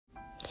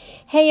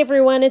Hey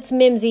everyone, it's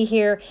Mimsy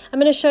here. I'm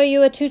going to show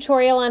you a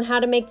tutorial on how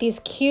to make these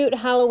cute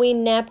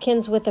Halloween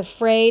napkins with a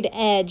frayed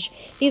edge.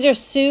 These are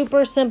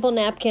super simple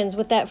napkins.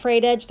 With that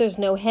frayed edge, there's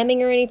no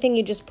hemming or anything.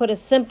 You just put a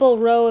simple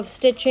row of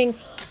stitching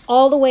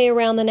all the way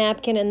around the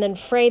napkin and then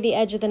fray the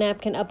edge of the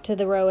napkin up to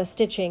the row of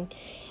stitching.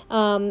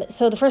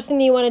 So the first thing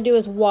you want to do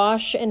is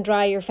wash and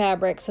dry your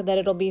fabric so that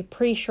it'll be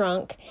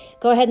pre-shrunk.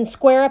 Go ahead and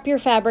square up your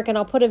fabric, and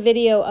I'll put a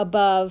video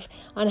above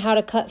on how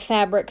to cut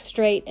fabric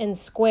straight and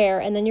square,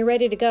 and then you're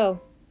ready to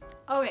go.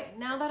 Okay,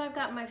 now that I've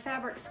got my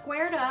fabric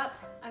squared up,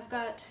 I've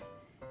got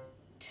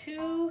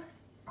 2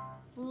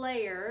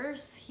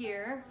 layers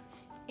here,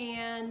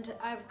 and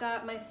I've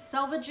got my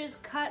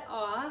selvages cut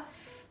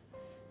off.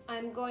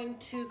 I'm going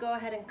to go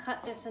ahead and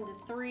cut this into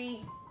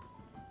 3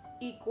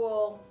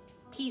 equal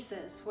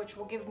pieces, which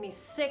will give me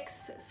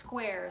 6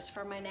 squares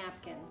for my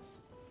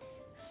napkins.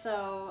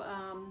 So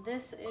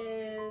this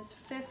is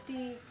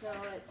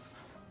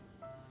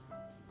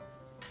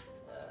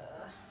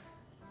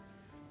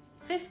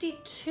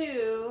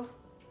 52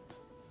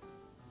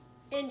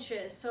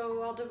 inches.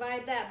 So I'll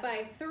divide that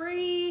by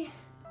 3.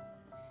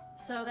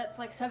 So that's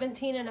like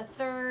 17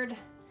 1/3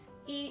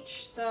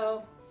 each.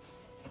 So,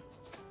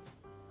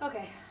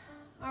 okay.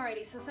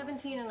 Alrighty, so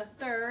 17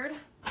 1/3.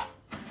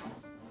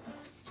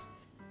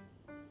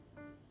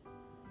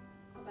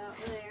 About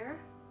there.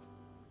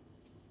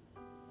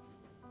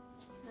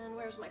 And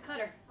where's my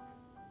cutter?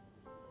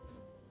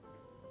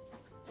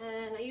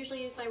 And I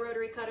usually use my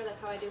rotary cutter. That's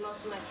how I do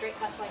most of my straight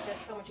cuts like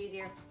this. So much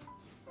easier.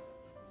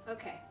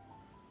 Okay.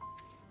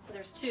 So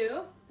there's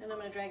 2, and I'm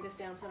going to drag this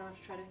down so I don't have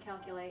to try to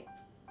calculate.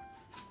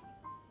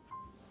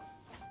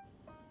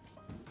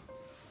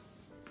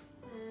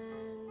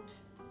 And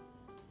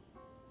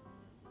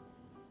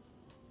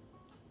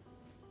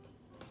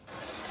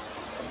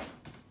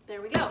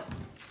there we go.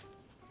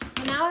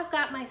 So now I've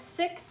got my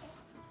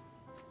 6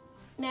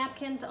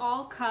 napkins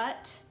all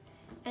cut,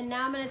 and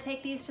now I'm going to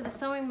take these to the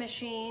sewing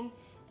machine,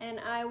 and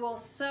I will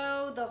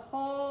sew the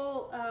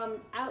whole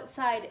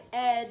outside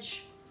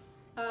edge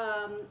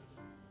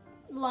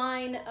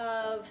line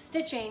of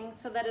stitching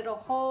so that it'll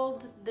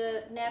hold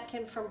the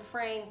napkin from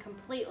fraying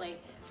completely.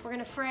 We're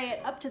going to fray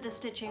it up to the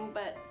stitching,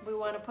 but we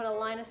want to put a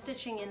line of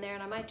stitching in there,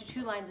 and I might do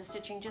 2 lines of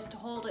stitching just to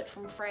hold it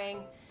from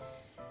fraying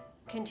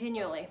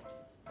continually.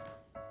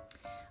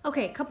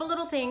 Okay, a couple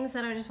little things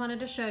that I just wanted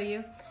to show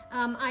you.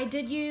 I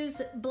did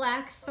use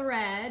black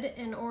thread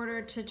in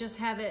order to just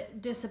have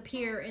it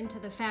disappear into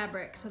the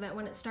fabric so that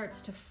when it starts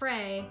to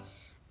fray,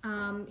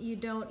 you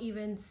don't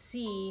even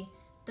see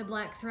the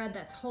black thread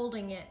that's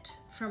holding it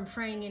from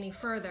fraying any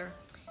further.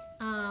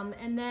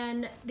 And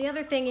then the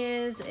other thing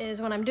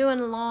is when I'm doing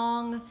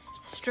long,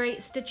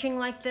 straight stitching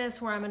like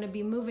this, where I'm gonna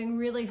be moving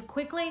really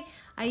quickly,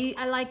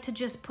 I like to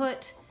just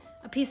put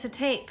a piece of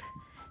tape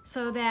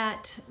so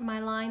that my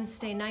lines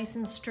stay nice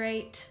and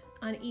straight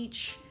on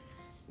each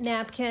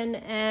napkin,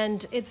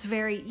 and it's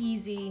very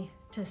easy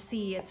to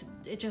see.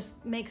 It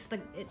just makes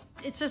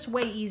it's just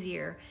way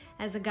easier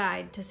as a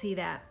guide to see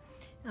that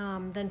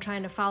than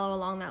trying to follow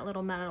along that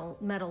little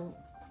metal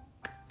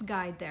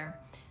guide there.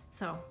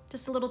 So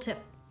just a little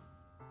tip.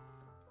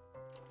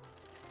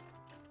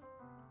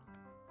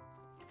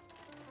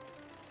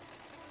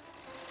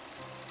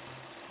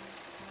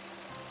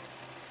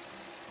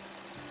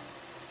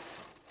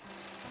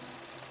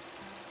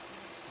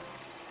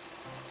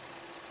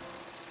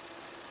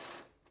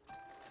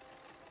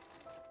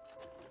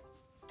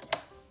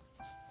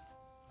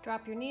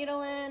 Drop your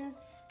needle in,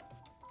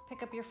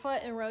 pick up your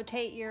foot and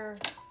rotate your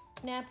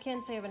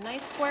napkin so you have a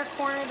nice square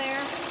corner there.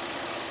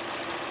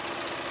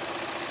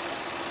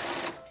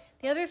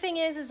 The other thing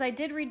is I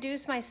did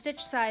reduce my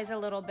stitch size a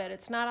little bit.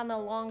 It's not on the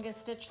longest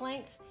stitch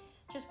length,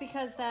 just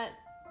because that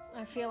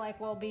I feel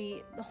like will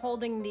be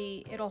holding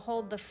it'll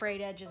hold the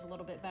frayed edges a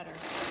little bit better.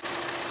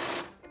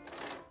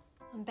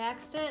 And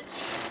back stitch,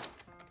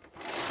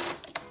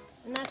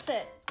 and that's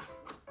it.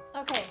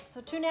 Okay,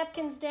 so 2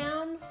 napkins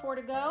down, 4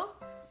 to go.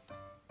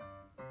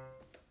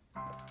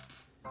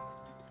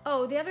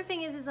 Oh, the other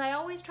thing is I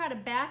always try to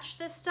batch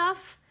this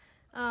stuff,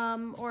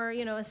 or,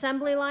 you know,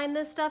 assembly line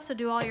this stuff. So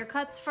do all your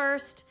cuts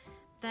first,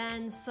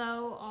 then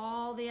sew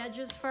all the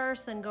edges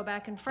first, then go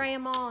back and fray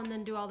them all, and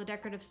then do all the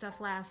decorative stuff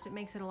last. It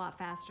makes it a lot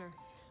faster.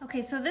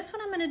 Okay, so this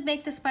one I'm going to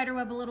make the spider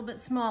web a little bit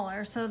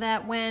smaller so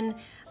that when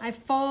I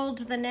fold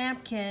the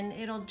napkin,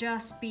 it'll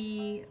just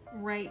be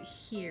right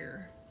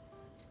here,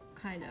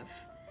 kind of.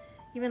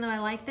 Even though I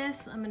like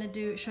this, I'm going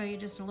to show you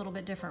just a little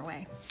bit different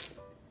way.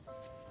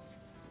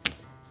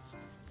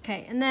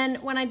 Okay, and then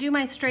when I do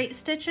my straight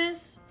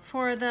stitches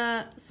for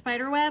the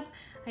spider web,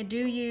 I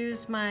do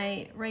use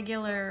my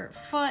regular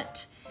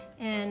foot,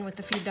 and with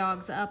the feed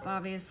dogs up,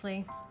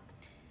 obviously,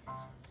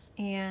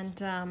 and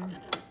the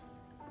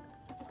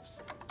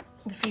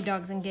feed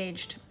dogs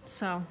engaged.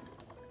 So,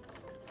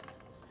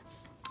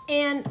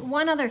 and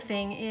one other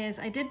thing is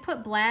I did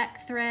put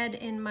black thread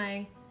in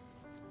my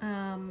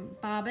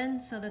bobbin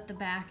so that the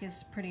back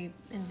is pretty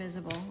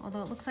invisible,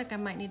 although it looks like I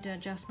might need to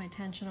adjust my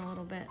tension a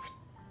little bit.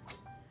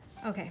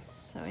 Okay,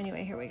 so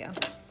anyway, here we go.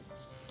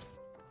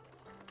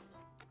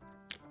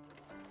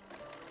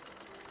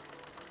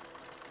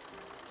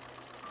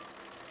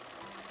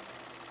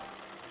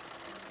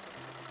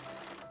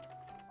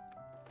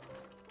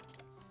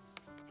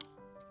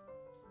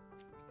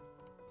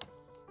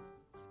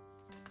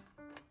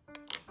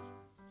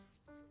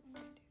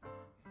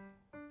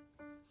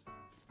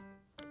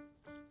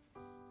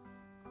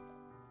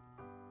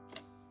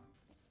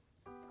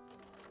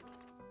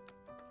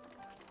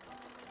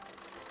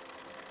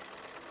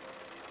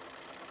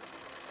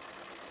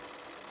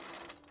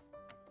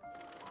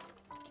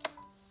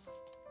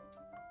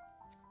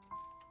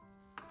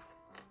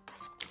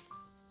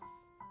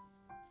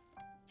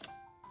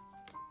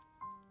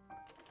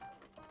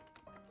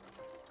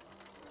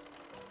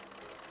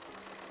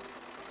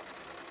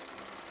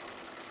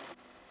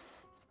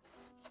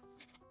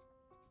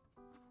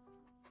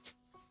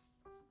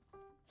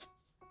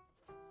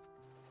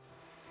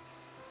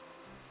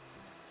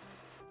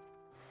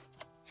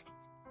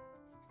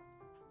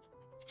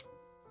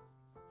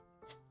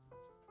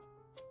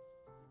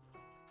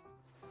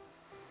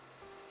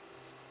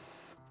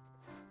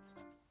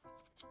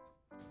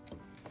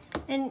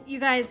 And you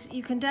guys,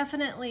 you can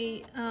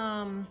definitely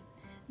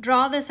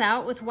draw this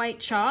out with white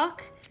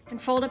chalk and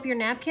fold up your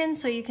napkin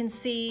so you can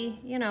see,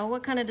 you know,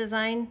 what kind of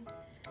design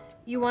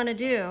you want to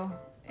do.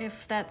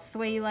 If that's the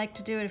way you like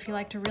to do it, if you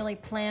like to really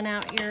plan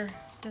out your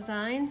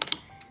designs,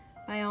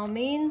 by all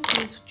means,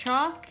 use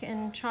chalk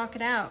and chalk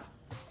it out.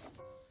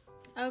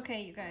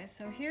 Okay, you guys,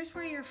 so here's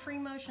where your free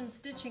motion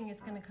stitching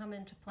is going to come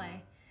into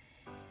play.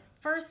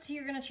 First,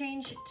 you're going to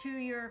change to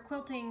your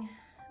quilting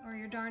or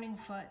your darning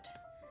foot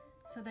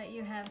so that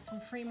you have some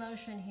free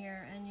motion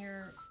here and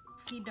your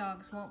feed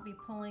dogs won't be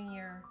pulling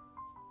your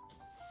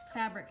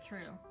fabric through.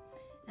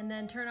 And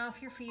then turn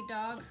off your feed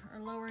dog or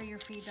lower your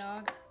feed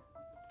dog.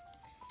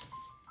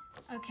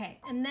 Okay,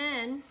 and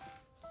then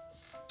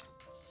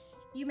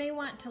you may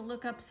want to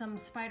look up some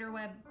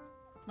spiderweb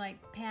like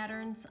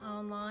patterns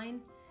online.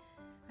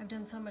 I've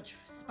done so much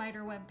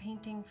spiderweb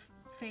painting,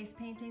 face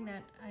painting,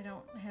 that I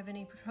don't have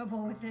any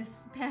trouble with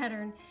this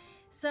pattern.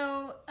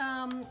 So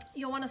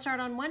you'll want to start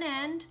on one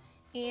end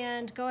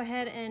and go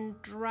ahead and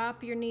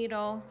drop your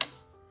needle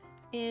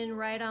in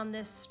right on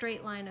this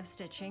straight line of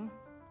stitching.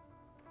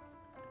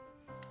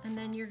 And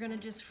then you're going to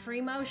just free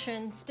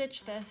motion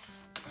stitch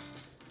this.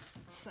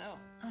 So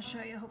I'll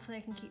show you. Hopefully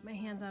I can keep my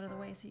hands out of the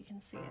way so you can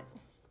see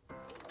it.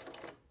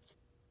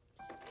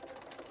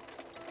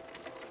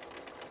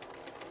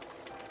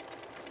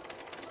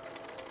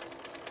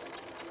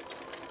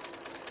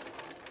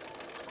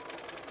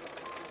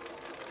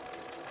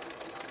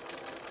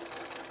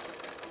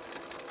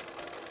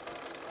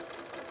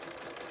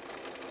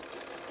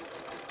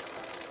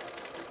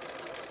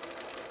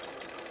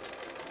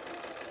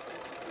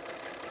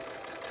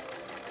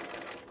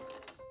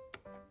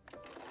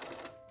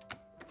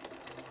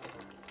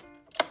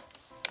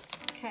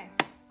 Okay.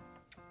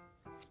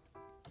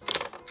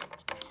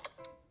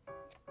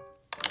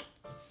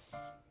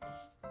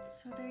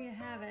 So there you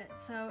have it.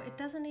 So it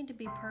doesn't need to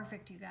be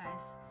perfect, you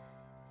guys.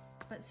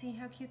 But see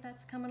how cute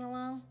that's coming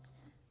along?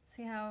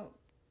 See how,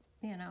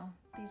 you know,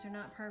 these are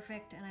not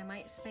perfect, and I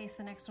might space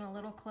the next one a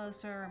little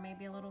closer or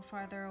maybe a little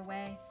farther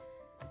away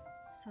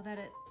so that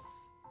it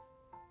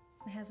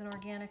has an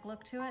organic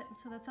look to it.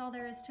 So that's all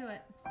there is to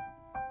it.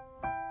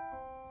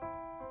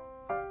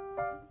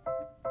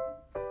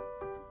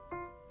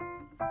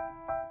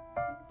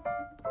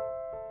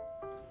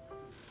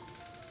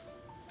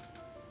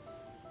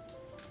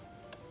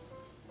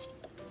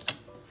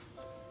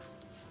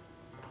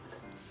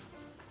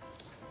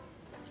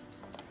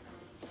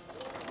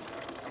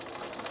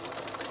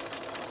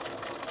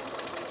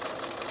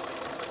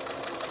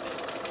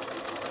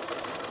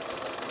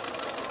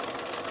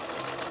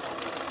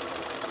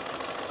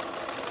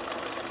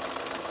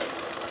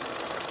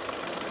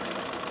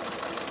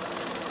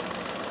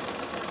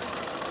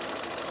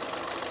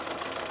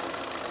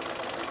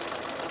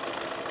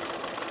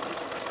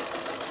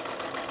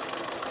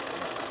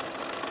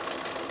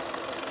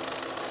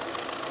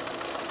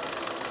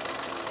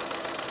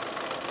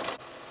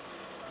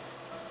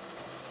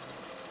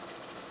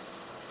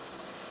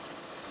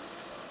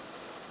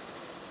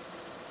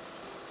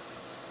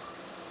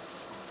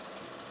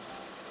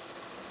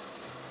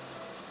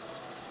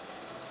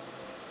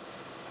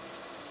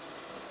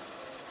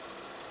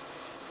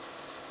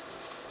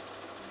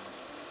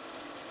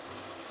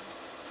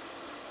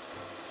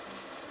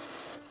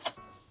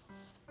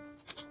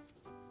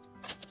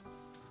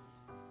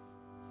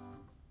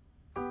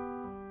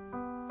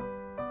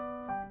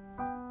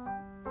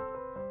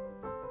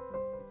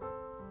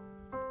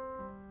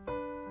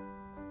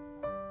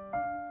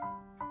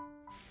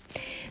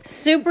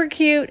 Super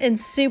cute and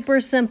super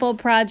simple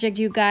project,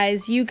 you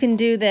guys. You can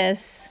do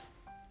this.